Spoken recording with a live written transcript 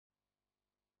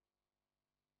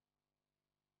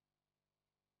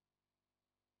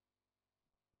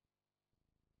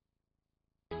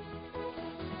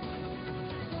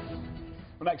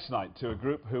Next tonight to a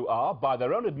group who are, by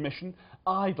their own admission,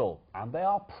 idle, and they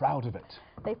are proud of it.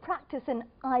 They practice in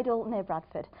Idle near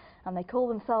Bradford, and they call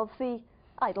themselves the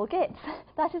Idle Guits.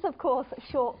 That is, of course,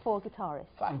 short for guitarist.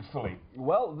 Thankfully.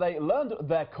 Well, they learned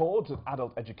their chords at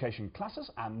adult education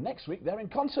classes, and next week they're in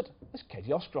concert, as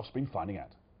Katie Ostroff's been finding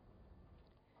out.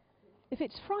 If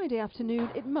it's Friday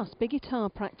afternoon, it must be guitar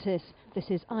practice.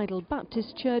 This is Idle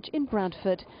Baptist Church in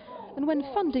Bradford. And when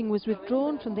funding was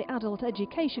withdrawn from the adult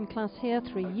education class here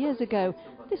 3 years ago,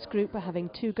 this group were having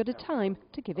too good a time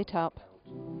to give it up.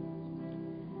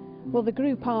 Well, the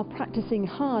group are practising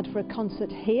hard for a concert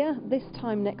here, this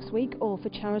time next week, all for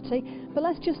charity. But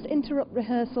let's just interrupt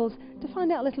rehearsals to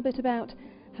find out a little bit about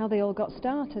how they all got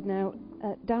started. Now,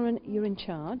 Darren, you're in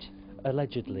charge.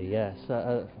 Allegedly, yes.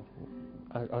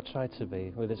 I try to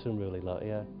be with this unruly lot,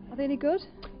 yeah. Are they any good?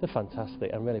 They're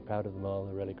fantastic. I'm really proud of them all.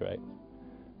 They're really great.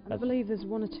 And I believe there's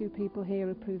 1 or 2 people here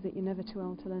who prove that you're never too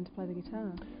old to learn to play the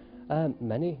guitar.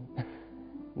 Many.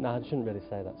 No, I shouldn't really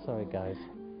say that. Sorry, guys.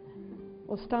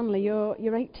 Well, Stanley,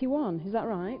 you're 81, is that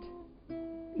right?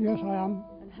 Yes, I am.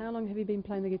 And how long have you been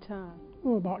playing the guitar?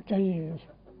 Oh, about 10 years.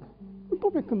 I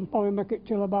probably can make it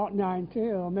till about 90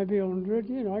 or maybe 100,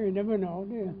 you know, you never know,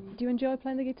 do you? Do you enjoy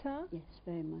playing the guitar? Yes,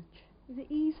 very much. Is it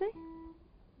easy?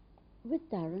 With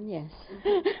Darren, yes.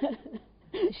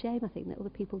 It's a shame, I think, that other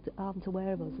people aren't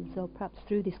aware of us, and so perhaps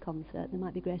through this concert there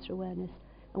might be greater awareness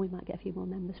and we might get a few more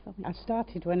members from it. I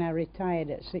started when I retired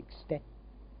at 60,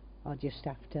 or just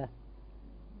after,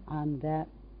 and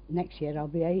next year I'll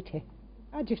be 80.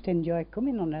 I just enjoy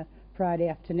coming on a Friday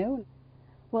afternoon.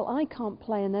 Well, I can't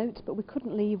play a note, but we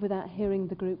couldn't leave without hearing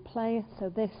the group play, so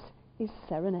this is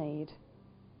Serenade.